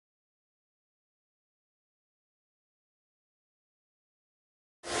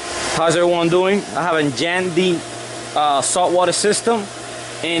How's everyone doing? I have a Jandy saltwater system,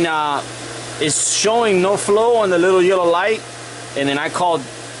 and it's showing no flow on the little yellow light. And then I called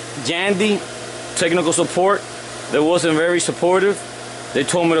Jandy technical support. They wasn't very supportive. They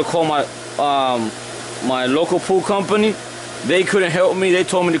told me to call my my local pool company. They couldn't help me. They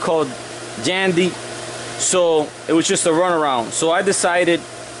told me to call Jandy. So it was just a runaround. So I decided,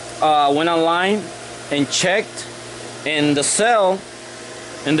 went online and checked in the cell,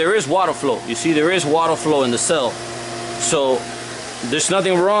 and there is water flow. You see, there is water flow in the cell. So there's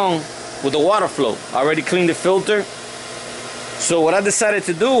nothing wrong with the water flow. I already cleaned the filter. So what I decided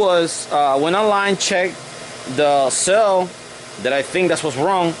to do was, went online, checked the cell that I think that's what's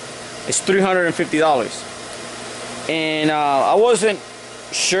wrong. It's $350. And I wasn't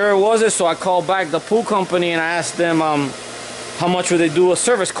sure was it, so I called back the pool company and I asked them how much would they do a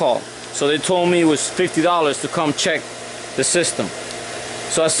service call. So they told me it was $50 to come check the system.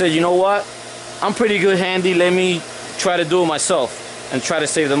 So I said, you know what, I'm pretty good handy, let me try to do it myself and try to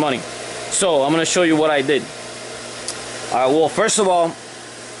save the money. So I'm gonna show you what I did. Well, first of all,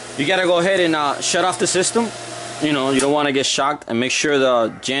 you gotta go ahead and shut off the system. You know, you don't want to get shocked, and make sure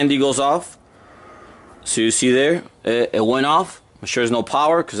the Jandy goes off. So you see there, it went off. I'm sure there's no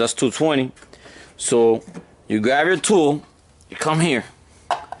power because that's 220. So you grab your tool, you come here,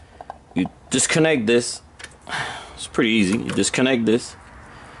 you disconnect this. It's pretty easy. You disconnect this.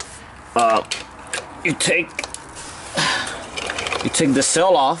 You take the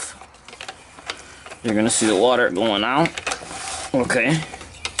cell off. You're gonna see the water going out. Okay.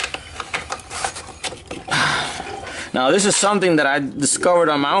 Now this is something that I discovered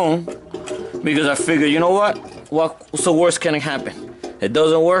on my own, because I figured, you know what's the worst can happen? It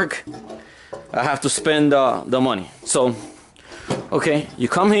doesn't work, I have to spend the money. So, okay, you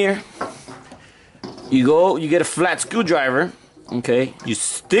come here, you get a flat screwdriver, okay, you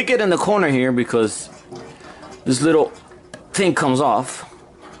stick it in the corner here because this little thing comes off,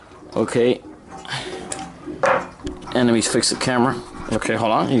 okay, and let me fix the camera. Okay,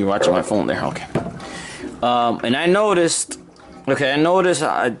 hold on, you're watching my phone there, okay. And I noticed,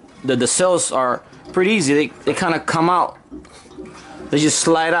 that the cells are pretty easy. They kind of come out. They just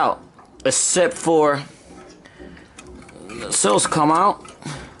slide out. Except for the cells come out.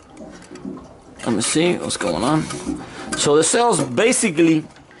 Let me see what's going on. So the cells, basically,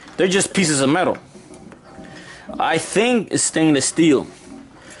 they're just pieces of metal. I think it's stainless steel.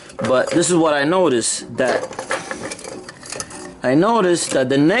 But this is what I noticed. I noticed that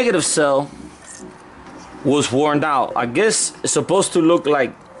the negative cell was worn out. I guess it's supposed to look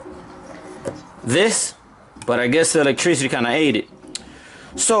like this, but I guess the electricity kind of ate it.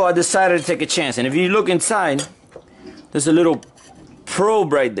 So I decided to take a chance. And if you look inside, there's a little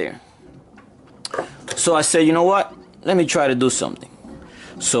probe right there. So I said, you know what? Let me try to do something.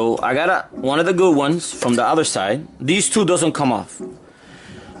 So I got one of the good ones from the other side. These two doesn't come off.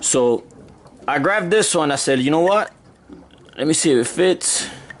 So I grabbed this one. I said, you know what? Let me see if it fits.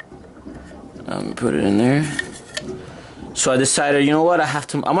 Let me put it in there. So I decided, you know what,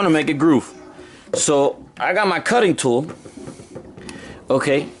 I'm gonna make a groove. So I got my cutting tool.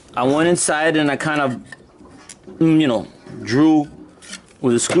 Okay, I went inside and I kind of, you know, drew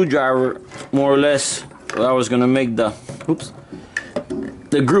with a screwdriver more or less where I was gonna make the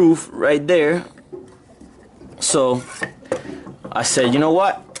groove right there. So I said, you know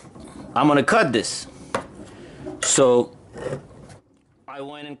what, I'm gonna cut this. So I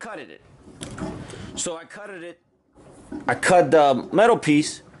went and cut it. So I cut the metal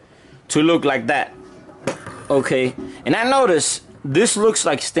piece to look like that. Okay, and I noticed this looks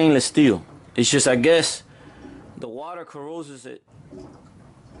like stainless steel. It's just, I guess, the water corrodes it,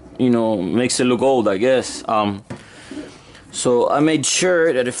 you know, makes it look old, I guess. So I made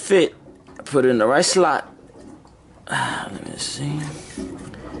sure that it fit. I put it in the right slot. Let me see.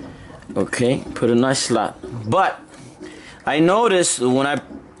 Okay, put a nice slot. But I noticed when I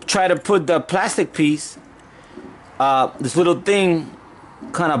try to put the plastic piece, this little thing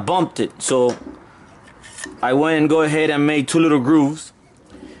kind of bumped it. So I went and go ahead and made two little grooves.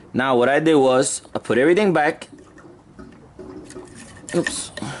 Now what I did was I put everything back.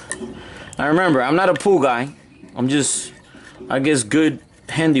 Oops. Now remember, I'm not a pool guy. I'm just, I guess, good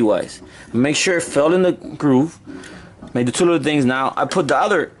handy wise. Make sure it fell in the groove. Made the two little things. Now I put the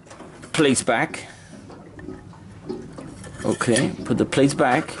other plates back. Okay, put the plates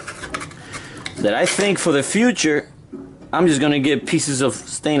back. That I think for the future, I'm just gonna get pieces of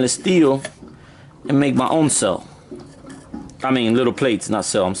stainless steel and make my own cell. I mean, little plates, not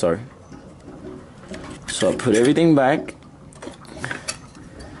cell, I'm sorry. So I put everything back.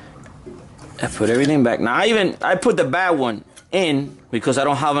 I put everything back. Now I put the bad one in because I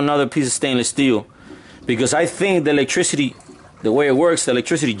don't have another piece of stainless steel, because I think the electricity, the way it works, the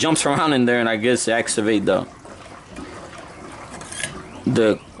electricity jumps around in there, and I guess it activate the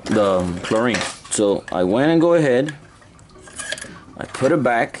chlorine. So I went and go ahead, I put it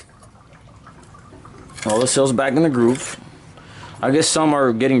back, all the cells back in the groove. I guess some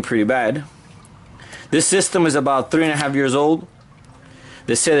are getting pretty bad. This system is about 3.5 years old.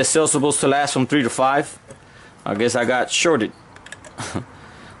 They said the cell's supposed to last from 3 to 5. I guess I got shorted.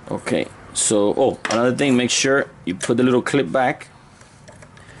 Okay, so, oh, another thing, make sure you put the little clip back.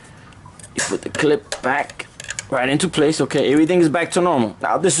 You put the clip back right into place. Okay, everything is back to normal.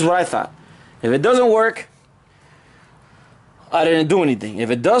 Now, this is what I thought. If it doesn't work, I didn't do anything. If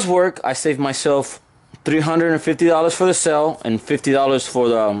it does work, I saved myself $350 for the cell and $50 for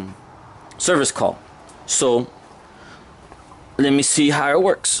the service call. So let me see how it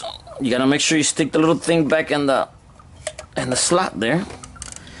works. You gotta make sure you stick the little thing back in the slot there.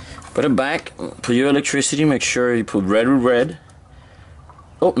 Put it back. Put your electricity. Make sure you put red with red.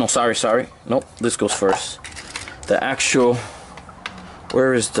 Oh no, sorry. Nope, this goes first. The actual,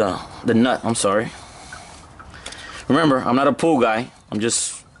 where is the nut? I'm sorry. Remember, I'm not a pool guy. I'm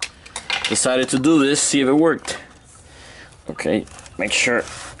just decided to do this, see if it worked. Okay, make sure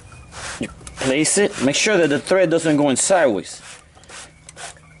you place it. Make sure that the thread doesn't go in sideways,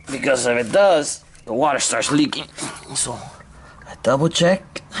 because if it does, the water starts leaking. So I double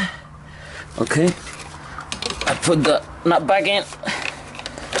check. Okay, I put the nut back in.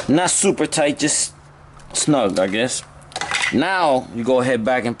 Not super tight, just snug, I guess. Now you go ahead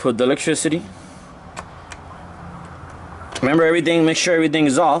back and put the electricity. Remember everything, make sure everything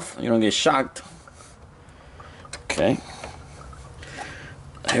is off. You don't get shocked. Okay.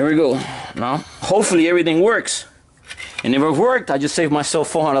 Here we go. Now, hopefully everything works. And if it worked, I just saved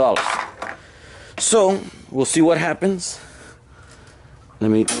myself $400. So, we'll see what happens.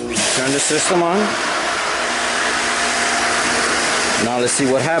 Let me turn the system on. Now let's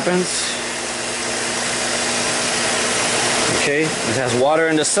see what happens. Okay, it has water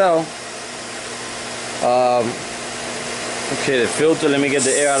in the cell. Okay, the filter, let me get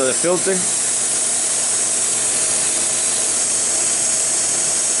the air out of the filter.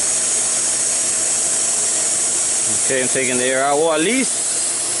 Okay, I'm taking the air out. Well, at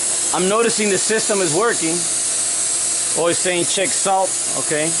least I'm noticing the system is working. Always saying check salt,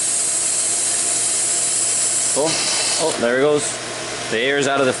 okay. Oh, there it goes. The air is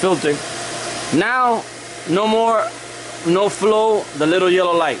out of the filter. Now, no flow, the little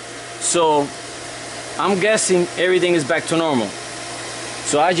yellow light. So, I'm guessing everything is back to normal.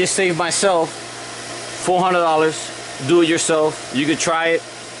 So I just saved myself $400. Do it yourself. You could try it.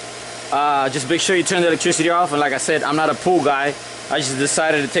 Just make sure you turn the electricity off. And like I said, I'm not a pool guy. I just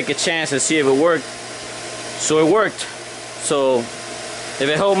decided to take a chance and see if it worked. So it worked. So if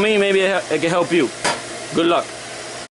it helped me, maybe it can help you. Good luck.